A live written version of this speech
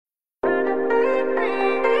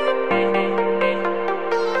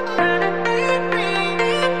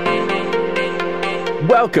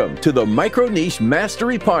Welcome to the Micro Niche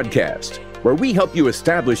Mastery Podcast, where we help you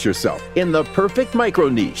establish yourself in the perfect micro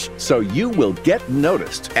niche so you will get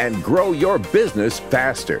noticed and grow your business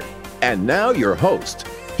faster. And now your host.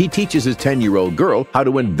 He teaches his 10-year-old girl how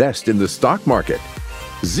to invest in the stock market,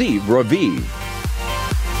 Ziv Raviv.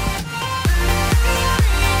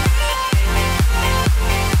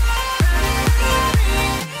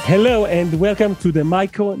 Hello and welcome to the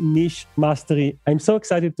Micro Niche Mastery. I'm so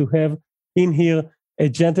excited to have in here a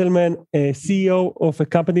gentleman, a CEO of a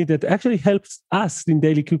company that actually helps us in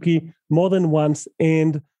Daily Cookie more than once,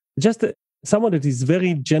 and just someone that is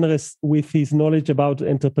very generous with his knowledge about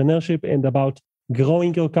entrepreneurship and about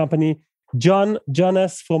growing your company. John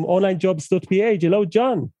Jonas from onlinejobs.ph. Hello,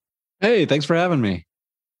 John. Hey, thanks for having me.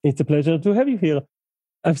 It's a pleasure to have you here.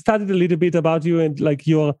 I've studied a little bit about you, and like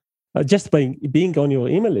your just by being on your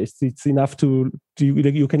email list, it's enough to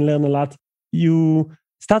you can learn a lot. You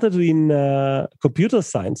started in computer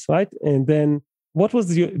science, right? And then what was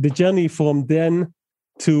the journey from then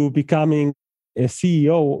to becoming a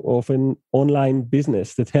CEO of an online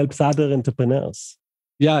business that helps other entrepreneurs?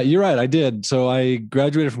 Yeah, you're right. I did. So I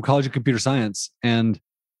graduated from College of Computer Science. And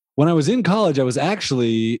when I was in college, I was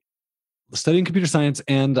actually studying computer science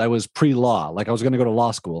and I was pre-law. Like I was going to go to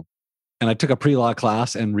law school. And I took a pre-law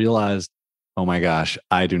class and realized, oh my gosh,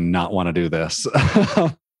 I do not want to do this.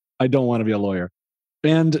 I don't want to be a lawyer.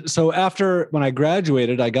 And so when I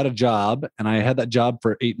graduated, I got a job and I had that job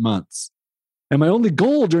for 8 months. And my only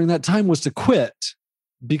goal during that time was to quit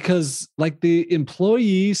because like the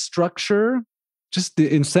employee structure, just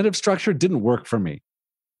the incentive structure didn't work for me.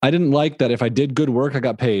 I didn't like that if I did good work, I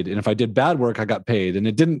got paid. And if I did bad work, I got paid.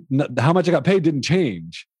 And how much I got paid didn't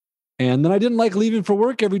change. And then I didn't like leaving for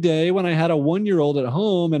work every day when I had a 1-year-old at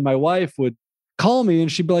home and my wife would call me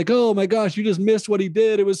and she'd be like, oh my gosh, you just missed what he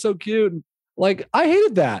did. It was so cute. And like, I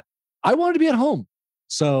hated that. I wanted to be at home.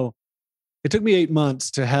 So it took me 8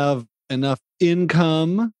 months to have enough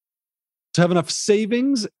income, to have enough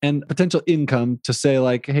savings and potential income to say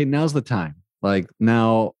like, hey, now's the time. Like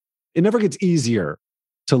now it never gets easier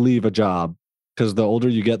to leave a job. Because the older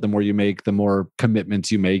you get, the more you make, the more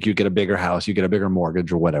commitments you make. You get a bigger house, you get a bigger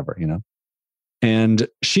mortgage or whatever, you know? And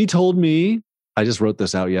she told me, I just wrote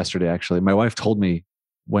this out yesterday, actually. My wife told me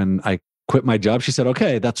when I quit my job, she said,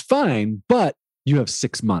 okay, that's fine, but you have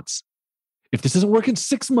 6 months. If this doesn't work in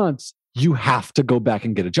 6 months, you have to go back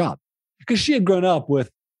and get a job. Because she had grown up with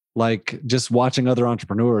like just watching other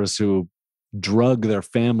entrepreneurs who drug their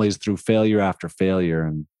families through failure after failure.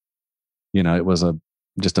 And, you know, it was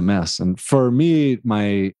just a mess. And for me,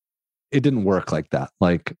 it didn't work like that.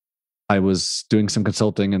 Like I was doing some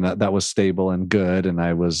consulting and that was stable and good. And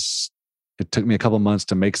it took me a couple of months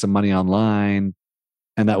to make some money online.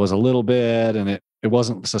 And that was a little bit, and it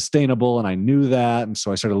wasn't sustainable. And I knew that. And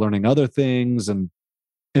so I started learning other things. And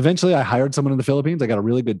eventually I hired someone in the Philippines. I got a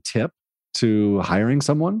really good tip to hiring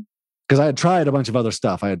someone because I had tried a bunch of other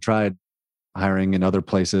stuff. I had tried hiring in other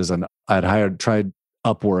places and I had tried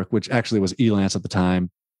Upwork, which actually was Elance at the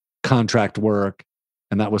time, contract work.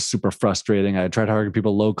 And that was super frustrating. I had tried hiring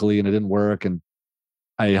people locally and it didn't work. And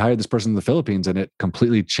I hired this person in the Philippines and it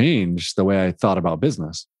completely changed the way I thought about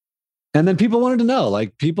business. And then people wanted to know,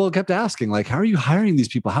 like people kept asking, like, how are you hiring these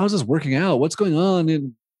people? How is this working out? What's going on?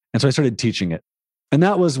 And so I started teaching it. And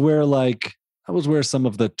that was where some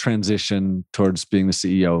of the transition towards being the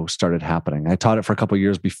CEO started happening. I taught it for a couple of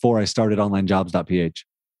years before I started onlinejobs.ph.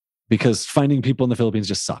 Because finding people in the Philippines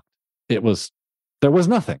just sucked. There was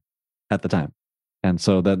nothing at the time. And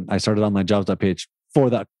so then I started onlinejobs.ph for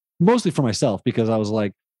that, mostly for myself, because I was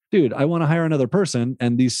like, dude, I want to hire another person.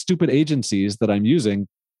 And these stupid agencies that I'm using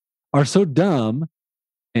are so dumb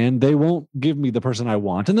and they won't give me the person I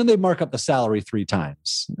want. And then they mark up the salary 3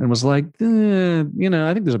 times and was like, I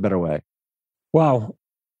think there's a better way. Wow.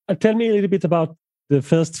 Tell me a little bit about the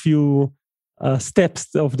first few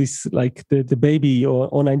steps of this, like the baby or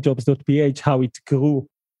onlinejobs.ph, how it grew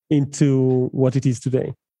into what it is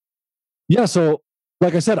today. Yeah. So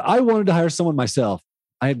like I said, I wanted to hire someone myself.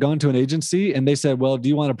 I had gone to an agency and they said, well, do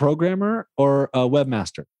you want a programmer or a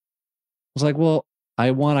webmaster? I was like, well,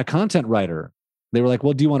 I want a content writer. They were like,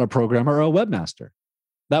 well, do you want a programmer or a webmaster?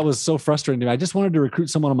 That was so frustrating to me. I just wanted to recruit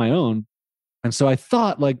someone on my own. And so I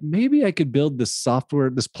thought like, maybe I could build this software,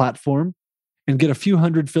 this platform and get a few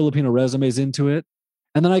hundred Filipino resumes into it.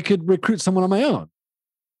 And then I could recruit someone on my own.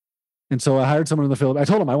 And so I hired someone in the Philippines. I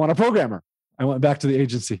told them I want a programmer. I went back to the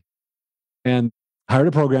agency and hired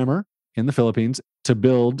a programmer in the Philippines to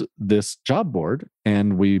build this job board.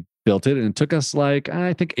 And we built it and it took us like,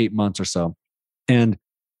 I think 8 months or so and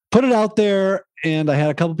put it out there. And I had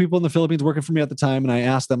a couple people in the Philippines working for me at the time. And I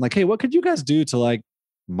asked them like, hey, what could you guys do to like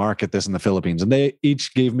market this in the Philippines. And they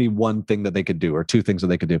each gave me one thing that they could do or two things that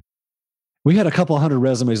they could do. We had a couple hundred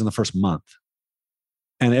resumes in the first month.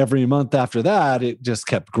 And every month after that, it just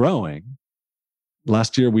kept growing.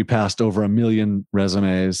 Last year, we passed over 1 million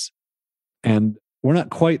resumes. And we're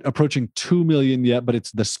not quite approaching 2 million yet, but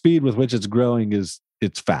it's the speed with which it's growing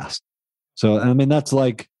it's fast. So, I mean, that's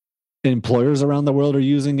like employers around the world are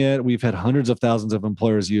using it. We've had hundreds of thousands of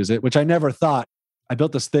employers use it, which I never thought. I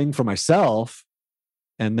built this thing for myself,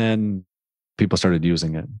 and then people started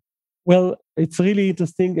using it. Well, it's really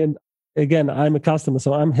interesting. And again, I'm a customer,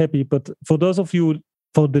 so I'm happy. But for those of you,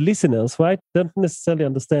 for the listeners, right, don't necessarily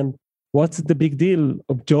understand what's the big deal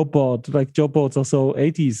of job board. Like job boards are so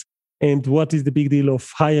 80s. And what is the big deal of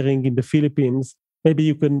hiring in the Philippines? Maybe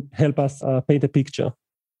you can help us paint a picture.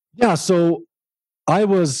 Yeah. So I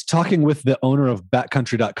was talking with the owner of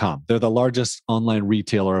backcountry.com. They're the largest online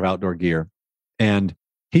retailer of outdoor gear. And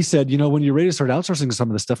he said, when you're ready to start outsourcing some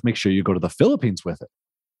of this stuff, make sure you go to the Philippines with it.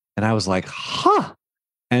 And I was like, huh.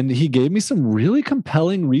 And he gave me some really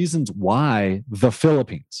compelling reasons why the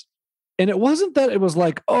Philippines. And it wasn't that it was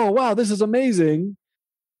like, oh, wow, this is amazing.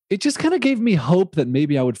 It just kind of gave me hope that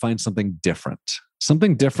maybe I would find something different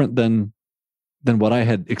than what I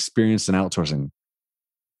had experienced in outsourcing.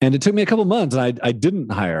 And it took me a couple months, and I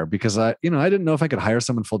didn't hire because I didn't know if I could hire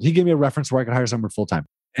someone full. He gave me a reference where I could hire someone full time,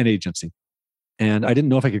 an agency, and I didn't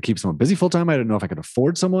know if I could keep someone busy full time. I didn't know if I could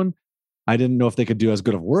afford someone. I didn't know if they could do as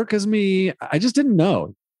good of work as me. I just didn't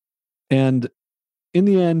know. And in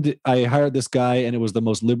the end, I hired this guy, and it was the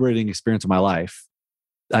most liberating experience of my life.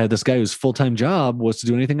 I had this guy whose full-time job was to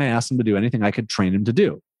do anything I asked him to do, anything I could train him to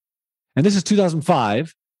do. And this is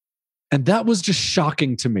 2005. And that was just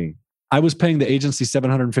shocking to me. I was paying the agency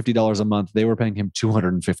 $750 a month. They were paying him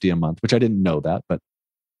 $250 a month, which I didn't know that. But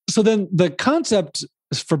so then the concept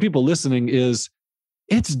for people listening is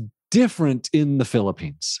it's different in the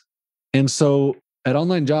Philippines. And so at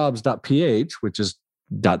onlinejobs.ph, which is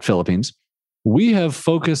 .Philippines, we have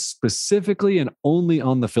focused specifically and only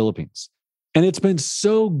on the Philippines. And it's been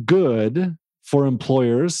so good for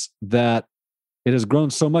employers that it has grown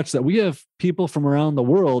so much that we have people from around the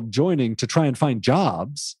world joining to try and find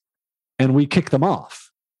jobs, and we kick them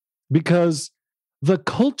off because the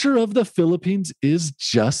culture of the Philippines is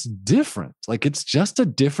just different. Like it's just a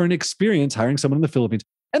different experience hiring someone in the Philippines.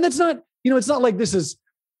 And that's not, it's not like this is,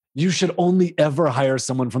 you should only ever hire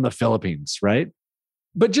someone from the Philippines, right?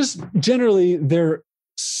 But just generally, they're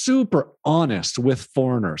super honest with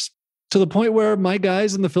foreigners. To the point where my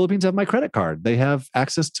guys in the Philippines have my credit card. They have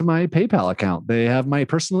access to my PayPal account. They have my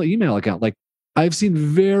personal email account. Like I've seen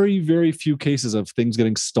very, very few cases of things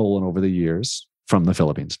getting stolen over the years from the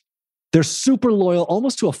Philippines. They're super loyal,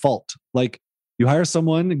 almost to a fault. Like you hire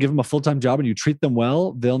someone and give them a full-time job and you treat them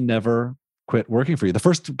well, they'll never quit working for you. The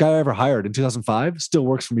first guy I ever hired in 2005 still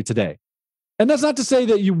works for me today. And that's not to say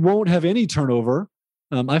that you won't have any turnover.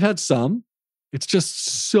 I've had some. It's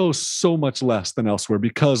just so much less than elsewhere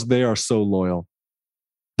because they are so loyal.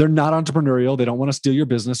 They're not entrepreneurial. They don't want to steal your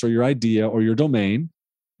business or your idea or your domain.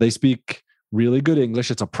 They speak really good English.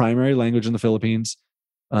 It's a primary language in the Philippines.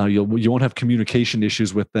 You won't have communication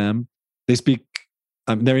issues with them. They speak,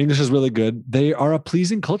 their English is really good. They are a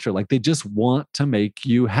pleasing culture. Like they just want to make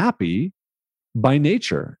you happy by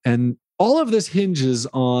nature. And all of this hinges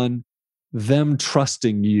on them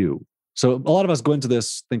trusting you. So a lot of us go into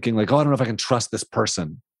this thinking like, oh, I don't know if I can trust this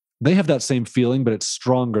person. They have that same feeling, but it's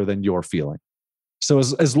stronger than your feeling. So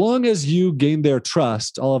as long as you gain their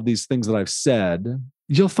trust, all of these things that I've said,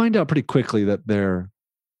 you'll find out pretty quickly that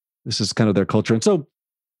this is kind of their culture. And so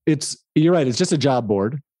you're right, it's just a job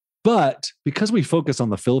board. But because we focus on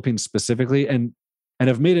the Philippines specifically and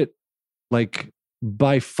have made it like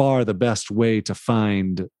by far the best way to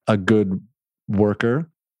find a good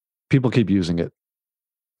worker, people keep using it.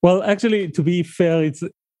 Well, actually, to be fair, it's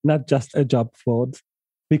not just a job board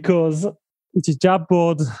because it's a job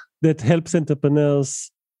board that helps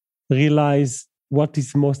entrepreneurs realize what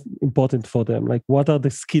is most important for them. Like what are the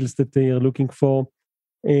skills that they are looking for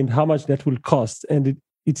and how much that will cost. And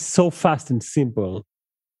it's so fast and simple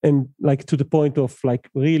and like to the point of like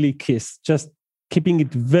really just keeping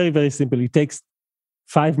it very, very simple. It takes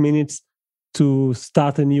 5 minutes to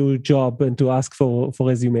start a new job and to ask for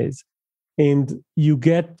resumes. And you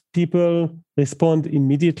get people respond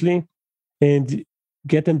immediately and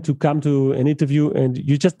get them to come to an interview. And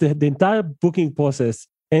you just, the entire booking process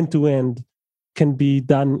end to end can be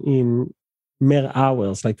done in mere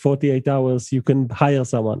hours, like 48 hours, you can hire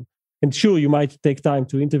someone. And sure, you might take time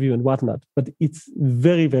to interview and whatnot, but it's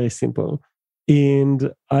very, very simple.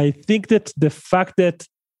 And I think that the fact that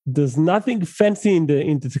there's nothing fancy in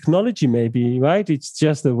the technology, maybe, right? It's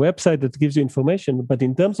just a website that gives you information. But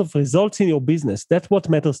in terms of results in your business, that's what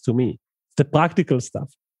matters to me. It's the practical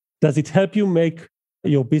stuff. Does it help you make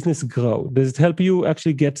your business grow? Does it help you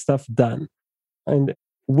actually get stuff done? And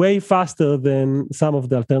way faster than some of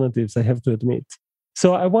the alternatives, I have to admit.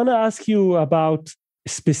 So I want to ask you about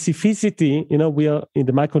specificity. We are in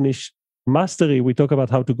the micro niche mastery. We talk about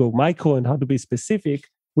how to go micro and how to be specific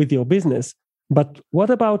with your business. But what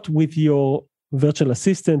about with your virtual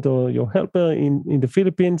assistant or your helper in the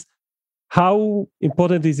Philippines? How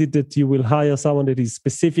important is it that you will hire someone that is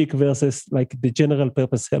specific versus like the general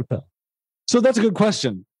purpose helper? So that's a good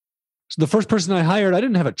question. So the first person I hired, I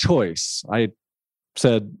didn't have a choice. I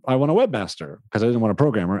said, I want a webmaster because I didn't want a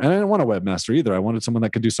programmer. And I didn't want a webmaster either. I wanted someone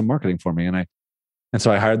that could do some marketing for me. And so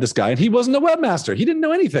I hired this guy, and he wasn't a webmaster. He didn't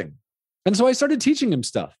know anything. And so I started teaching him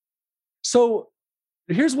stuff. So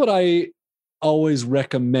here's what I always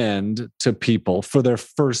recommend to people for their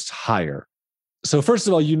first hire. So first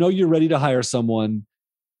of all, you're ready to hire someone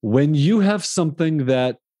when you have something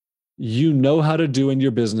that you know how to do in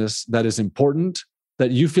your business that is important,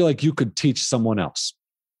 that you feel like you could teach someone else.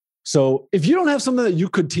 So if you don't have something that you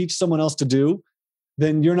could teach someone else to do,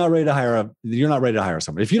 then you're not ready to hire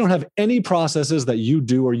someone. If you don't have any processes that you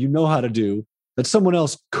do or you know how to do that someone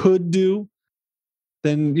else could do,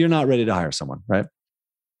 then you're not ready to hire someone, right?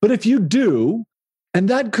 But if you do, and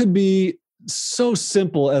that could be so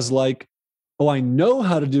simple as like, oh, I know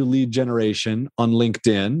how to do lead generation on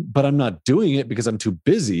LinkedIn, but I'm not doing it because I'm too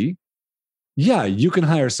busy. Yeah, you can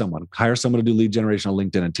hire someone to do lead generation on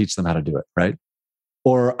LinkedIn and teach them how to do it, right?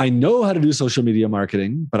 Or I know how to do social media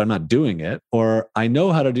marketing, but I'm not doing it. Or I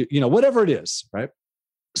know how to do, whatever it is, right?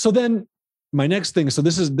 So then my next thing, so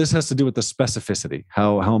this has to do with the specificity.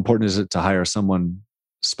 How important is it to hire someone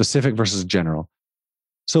specific versus general?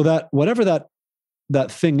 So that whatever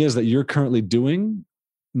that thing is that you're currently doing,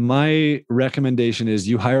 my recommendation is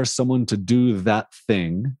you hire someone to do that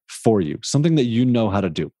thing for you, something that you know how to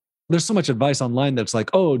do. There's so much advice online that's like,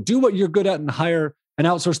 oh, do what you're good at and hire and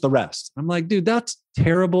outsource the rest. I'm like, dude, that's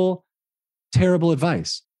terrible, terrible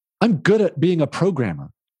advice. I'm good at being a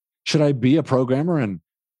programmer. Should I be a programmer and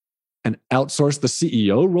outsource the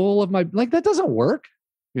CEO role of that doesn't work,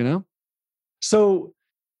 So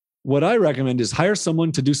what I recommend is hire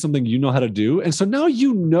someone to do something you know how to do. And so now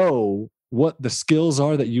you know what the skills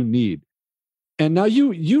are that you need. And now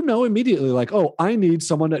you know immediately like, oh, I need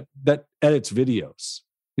someone that edits videos.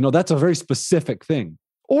 That's a very specific thing.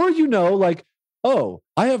 Or like, oh,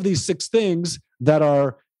 I have these 6 things that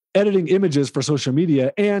are editing images for social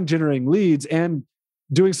media and generating leads and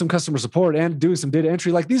doing some customer support and doing some data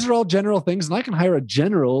entry. Like these are all general things. And I can hire a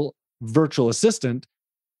general virtual assistant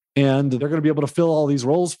and they're going to be able to fill all these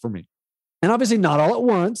roles for me. And obviously not all at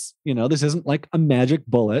once. This isn't like a magic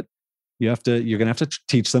bullet. You're going to have to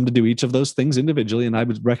teach them to do each of those things individually. And I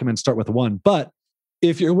would recommend start with one. But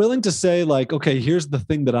if you're willing to say like, okay, here's the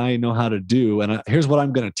thing that I know how to do, and here's what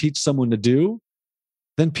I'm going to teach someone to do,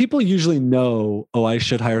 then people usually know, oh, I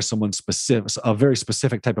should hire someone specific, a very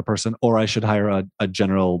specific type of person, or I should hire a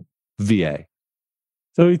general VA.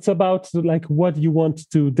 So it's about like what you want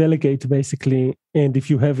to delegate basically, and if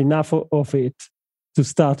you have enough of it to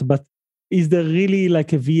start. But is there really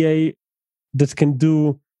like a VA that can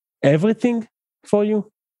do everything for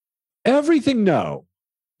you? Everything? No.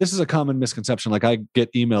 This is a common misconception. Like I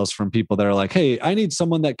get emails from people that are like, hey, I need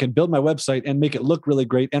someone that can build my website and make it look really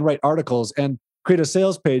great and write articles and create a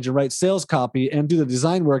sales page and write sales copy and do the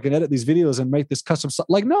design work and edit these videos and make this custom.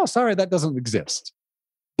 Like, no, sorry, that doesn't exist.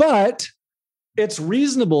 But it's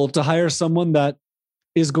reasonable to hire someone that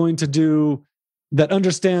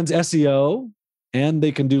understands SEO and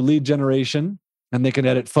they can do lead generation and they can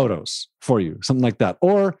edit photos for you, something like that.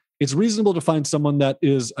 Or it's reasonable to find someone that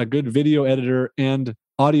is a good video editor and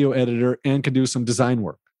audio editor and can do some design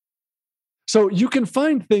work. So you can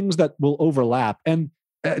find things that will overlap. And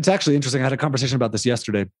it's actually interesting. I had a conversation about this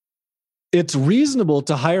yesterday. It's reasonable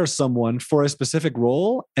to hire someone for a specific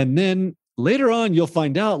role. And then later on, you'll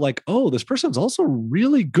find out like, oh, this person's also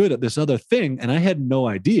really good at this other thing. And I had no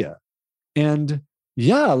idea. And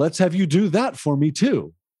yeah, let's have you do that for me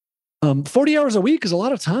too. 40 hours a week is a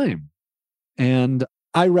lot of time. And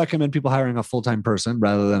I recommend people hiring a full-time person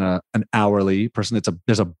rather than an hourly person.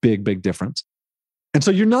 There's a big, big difference. And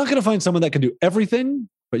so you're not going to find someone that can do everything,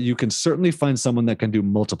 but you can certainly find someone that can do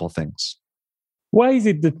multiple things. Why is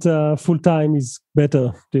it that full-time is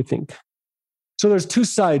better, do you think? So there's 2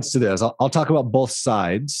 sides to this. I'll talk about both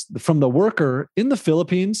sides. From the worker in the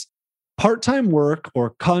Philippines, part-time work or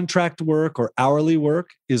contract work or hourly work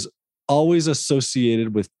is always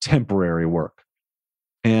associated with temporary work.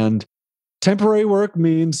 And Temporary work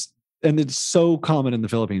means, and it's so common in the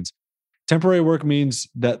Philippines, temporary work means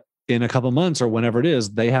that in a couple months or whenever it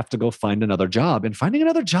is, they have to go find another job. And finding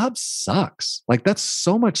another job sucks. Like that's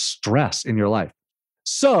so much stress in your life.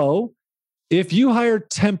 So if you hire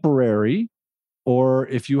temporary, or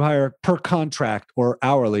if you hire per contract or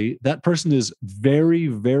hourly, that person is very,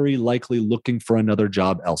 very likely looking for another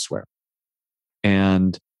job elsewhere.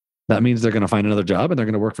 And that means they're going to find another job and they're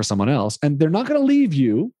going to work for someone else. And they're not going to leave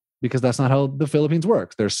you because that's not how the Philippines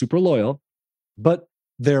works. They're super loyal, but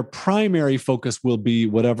their primary focus will be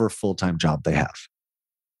whatever full-time job they have.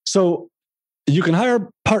 So you can hire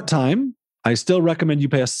part-time. I still recommend you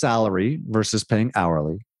pay a salary versus paying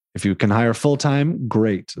hourly. If you can hire full-time,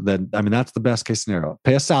 great. Then, that's the best case scenario.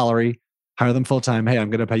 Pay a salary, hire them full-time. Hey, I'm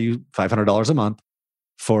going to pay you $500 a month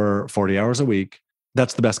for 40 hours a week.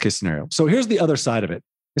 That's the best case scenario. So here's the other side of it,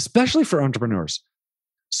 especially for entrepreneurs.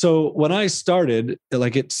 So when I started,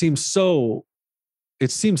 like it seems so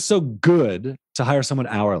good to hire someone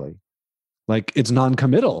hourly. Like it's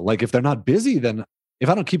non-committal. Like if they're not busy, then if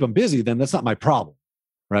I don't keep them busy, then that's not my problem,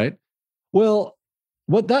 right? Well,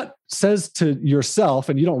 what that says to yourself,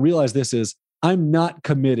 and you don't realize this, is I'm not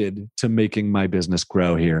committed to making my business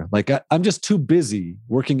grow here. Like I'm just too busy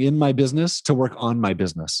working in my business to work on my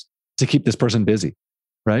business to keep this person busy,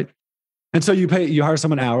 right? And so you hire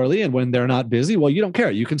someone hourly, and when they're not busy, well, you don't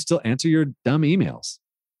care. You can still answer your dumb emails.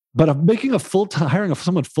 But hiring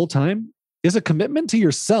someone full-time is a commitment to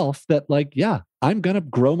yourself that like, yeah, I'm going to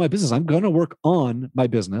grow my business. I'm going to work on my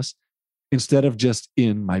business instead of just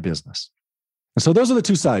in my business. And so those are the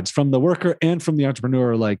two sides, from the worker and from the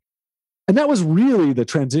entrepreneur. And that was really the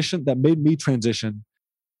transition that made me transition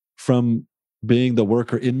from being the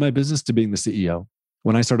worker in my business to being the CEO.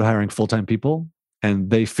 When I started hiring full-time people and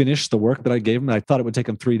they finished the work that I gave them, I thought it would take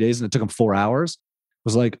them 3 days and it took them 4 hours. It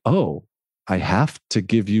was like, oh, I have to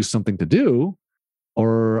give you something to do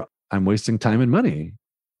or I'm wasting time and money.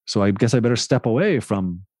 So I guess I better step away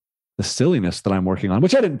from the silliness that I'm working on,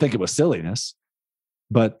 which I didn't think it was silliness,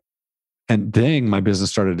 and dang, my business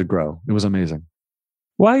started to grow. It was amazing.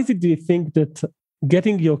 Why is it, do you think, that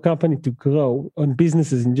getting your company to grow on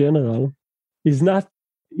businesses in general is not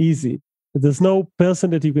easy? There's no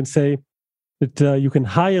person that you can say that you can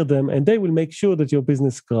hire them and they will make sure that your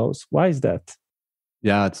business grows. Why is that?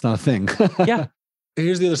 Yeah, it's not a thing. Yeah.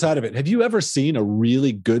 Here's the other side of it. Have you ever seen a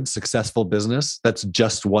really good, successful business that's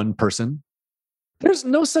just one person? There's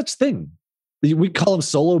no such thing. We call them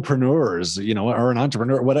solopreneurs, or an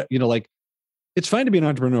entrepreneur, whatever, it's fine to be an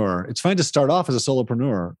entrepreneur. It's fine to start off as a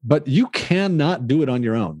solopreneur, but you cannot do it on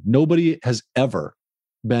your own. Nobody has ever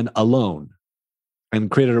been alone and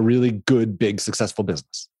created a really good, big, successful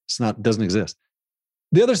business. Doesn't exist.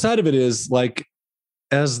 The other side of it is like,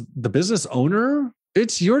 as the business owner,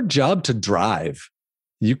 it's your job to drive.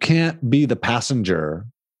 You can't be the passenger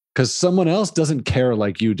because someone else doesn't care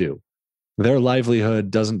like you do. Their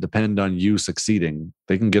livelihood doesn't depend on you succeeding.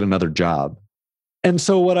 They can get another job. And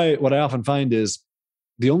so what I often find is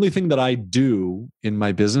the only thing that I do in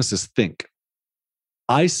my business is think.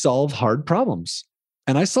 I solve hard problems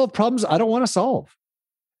and I solve problems I don't want to solve.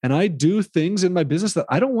 And I do things in my business that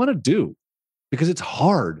I don't want to do because it's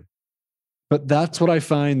hard. But that's what I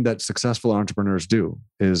find that successful entrepreneurs do,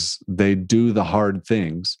 is they do the hard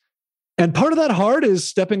things. And part of that hard is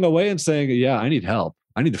stepping away and saying, yeah, I need help.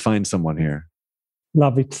 I need to find someone here.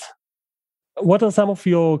 Love it. What are some of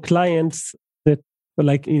your clients that were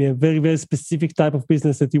like in a very, very specific type of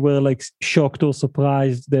business that you were like shocked or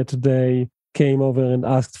surprised that they came over and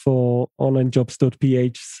asked for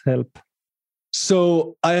onlinejobs.ph's help?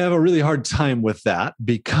 So I have a really hard time with that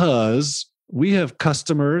because we have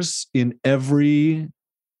customers in every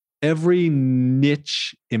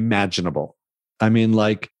niche imaginable.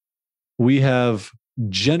 We have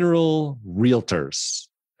general realtors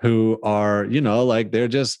who are, they're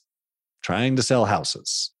just trying to sell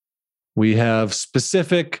houses. We have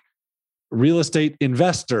specific real estate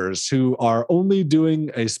investors who are only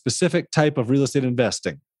doing a specific type of real estate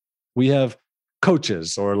investing. We have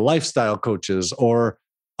coaches or lifestyle coaches or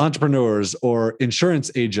entrepreneurs or insurance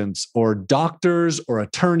agents or doctors or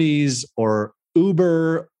attorneys or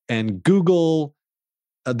Uber and Google.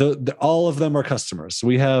 All of them are customers.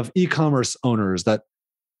 We have e-commerce owners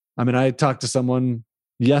I talked to someone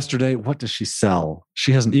yesterday. What does she sell?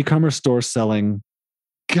 She has an e-commerce store selling,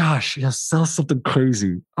 sells something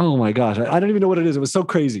crazy. Oh my gosh. I don't even know what it is. It was so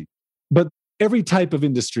crazy. But every type of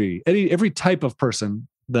industry, every type of person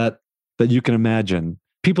that you can imagine,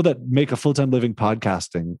 people that make a full-time living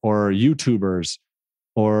podcasting or YouTubers,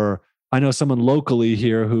 or I know someone locally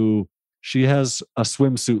here who she has a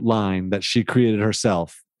swimsuit line that she created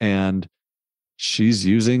herself. And she's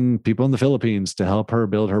using people in the Philippines to help her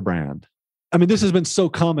build her brand. I mean, this has been so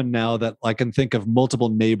common now that I can think of multiple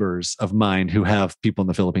neighbors of mine who have people in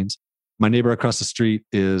the Philippines. My neighbor across the street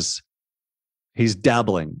he's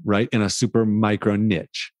dabbling, right, in a super micro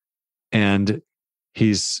niche. And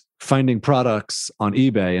he's finding products on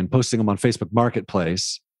eBay and posting them on Facebook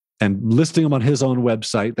Marketplace and listing them on his own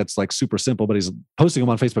website. That's like super simple, but he's posting them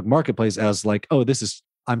on Facebook Marketplace as like, oh,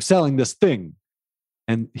 I'm selling this thing.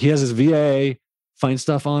 And he has his VA find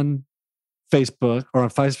stuff on Facebook or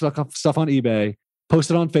find stuff on eBay,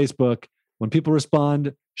 post it on Facebook. When people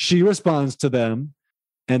respond, she responds to them.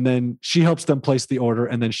 And then she helps them place the order.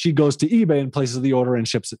 And then she goes to eBay and places the order and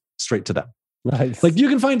ships it straight to them. Nice. Like you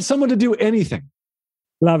can find someone to do anything.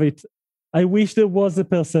 Love it. I wish there was a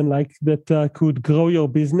person like that could grow your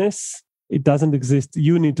business. It doesn't exist.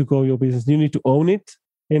 You need to grow your business. You need to own it.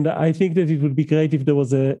 And I think that it would be great if there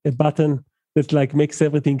was a button that like makes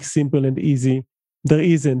everything simple and easy. There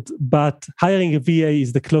isn't, but hiring a VA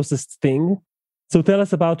is the closest thing. So tell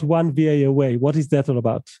us about One VA Away. What is that all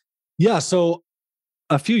about? Yeah. So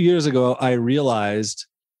a few years ago, I realized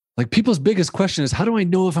like people's biggest question is, how do I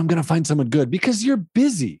know if I'm going to find someone good? Because you're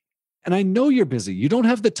busy. And I know you're busy. You don't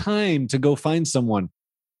have the time to go find someone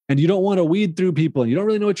and you don't want to weed through people and you don't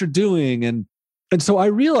really know what you're doing. And so I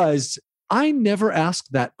realized I never ask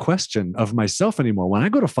that question of myself anymore. When I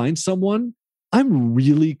go to find someone, I'm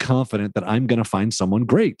really confident that I'm going to find someone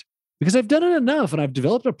great because I've done it enough and I've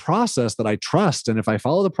developed a process that I trust. And if I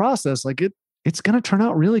follow the process, like it's going to turn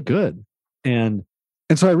out really good. And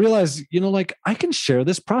so I realized, like I can share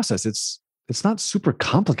this process. It's not super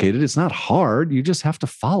complicated. It's not hard. You just have to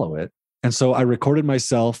follow it. And so I recorded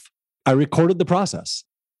myself. I recorded the process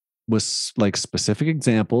with like specific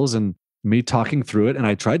examples and me talking through it. And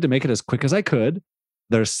I tried to make it as quick as I could.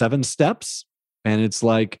 There's 7 steps. And it's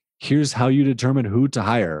like, here's how you determine who to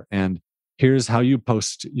hire. And here's how you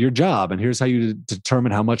post your job. And here's how you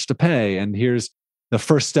determine how much to pay. And here's the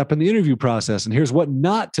first step in the interview process. And here's what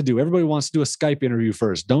not to do. Everybody wants to do a Skype interview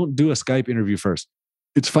first. Don't do a Skype interview first.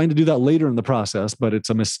 It's fine to do that later in the process, but it's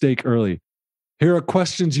a mistake early. Here are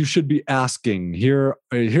questions you should be asking.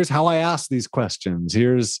 Here's how I ask these questions.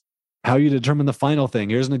 Here's how you determine the final thing.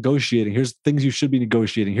 Here's negotiating. Here's things you should be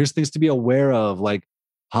negotiating. Here's things to be aware of, like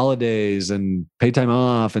holidays and pay time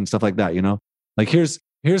off and stuff like that, Like here's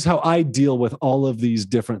how I deal with all of these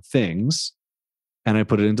different things. And I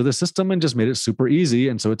put it into the system and just made it super easy.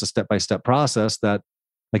 And so it's a step-by-step process that,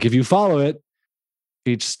 like, if you follow it,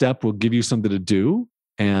 each step will give you something to do.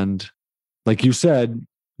 And like you said,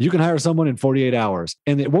 you can hire someone in 48 hours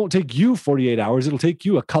and it won't take you 48 hours. It'll take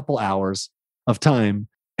you a couple hours of time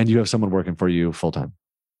and you have someone working for you full time.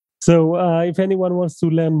 So if anyone wants to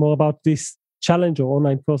learn more about this challenge or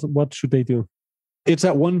online course, what should they do? It's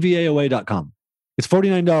at onevaaway.com. It's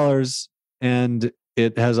 $49 and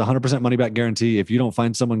it has a 100% money back guarantee. If you don't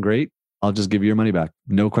find someone great, I'll just give you your money back.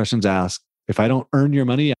 No questions asked. If I don't earn your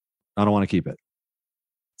money, I don't want to keep it.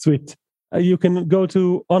 Sweet. You can go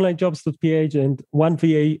to onlinejobs.ph and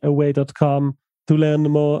onevaaway.com to learn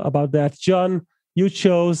more about that. John, you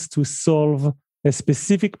chose to solve a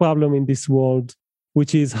specific problem in this world,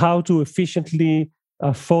 which is how to efficiently,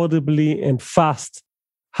 affordably, and fast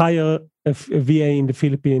hire a VA in the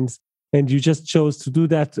Philippines. And you just chose to do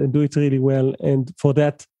that and do it really well. And for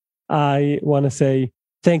that, I want to say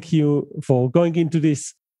thank you for going into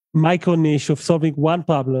this micro niche of solving one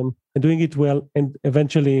problem and doing it well, and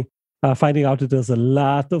eventually finding out that there's a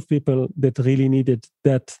lot of people that really needed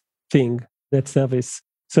that thing, that service.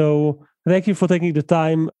 So thank you for taking the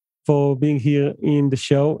time for being here in the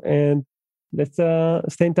show, and let's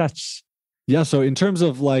stay in touch. Yeah. So in terms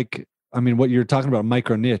of what you're talking about,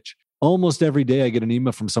 micro niche, almost every day I get an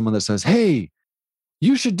email from someone that says, hey,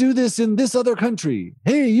 you should do this in this other country.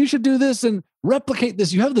 Hey, you should do this and replicate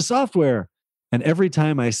this. You have the software. And every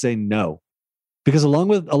time I say no, because along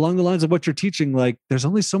the lines of what you're teaching, like there's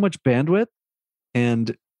only so much bandwidth,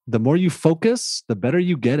 and the more you focus, the better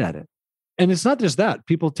you get at it. And it's not just that.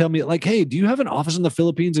 People tell me like, hey, do you have an office in the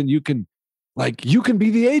Philippines and you can be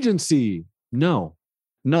the agency? No,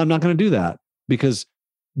 I'm not going to do that, because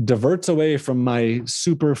diverts away from my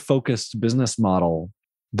super focused business model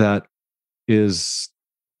that is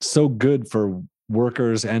so good for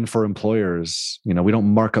workers and for employers. We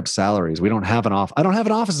don't mark up salaries. We don't have I don't have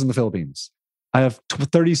an office in the Philippines. I have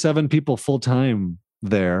 37 people full-time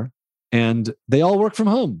there, and they all work from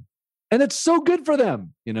home. And it's so good for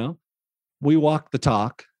them. We walk the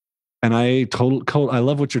talk, and I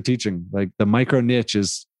love what you're teaching. Like the micro niche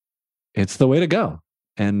it's the way to go.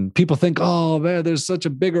 And people think, oh man, there's such a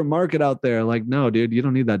bigger market out there. Like, no, dude, you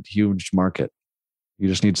don't need that huge market. You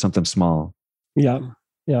just need something small. Yeah,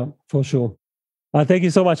 for sure. Thank you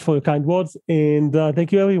so much for your kind words. And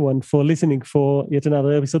thank you, everyone, for listening for yet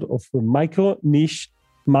another episode of the Micro Niche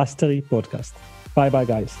Mastery Podcast. Bye-bye,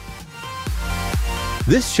 guys.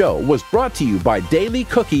 This show was brought to you by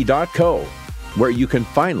dailycookie.co, where you can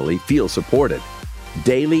finally feel supported.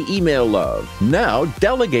 Daily email love, now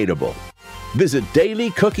delegatable. Visit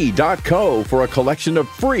dailycookie.co for a collection of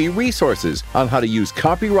free resources on how to use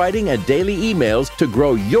copywriting and daily emails to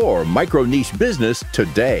grow your micro niche business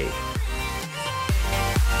today.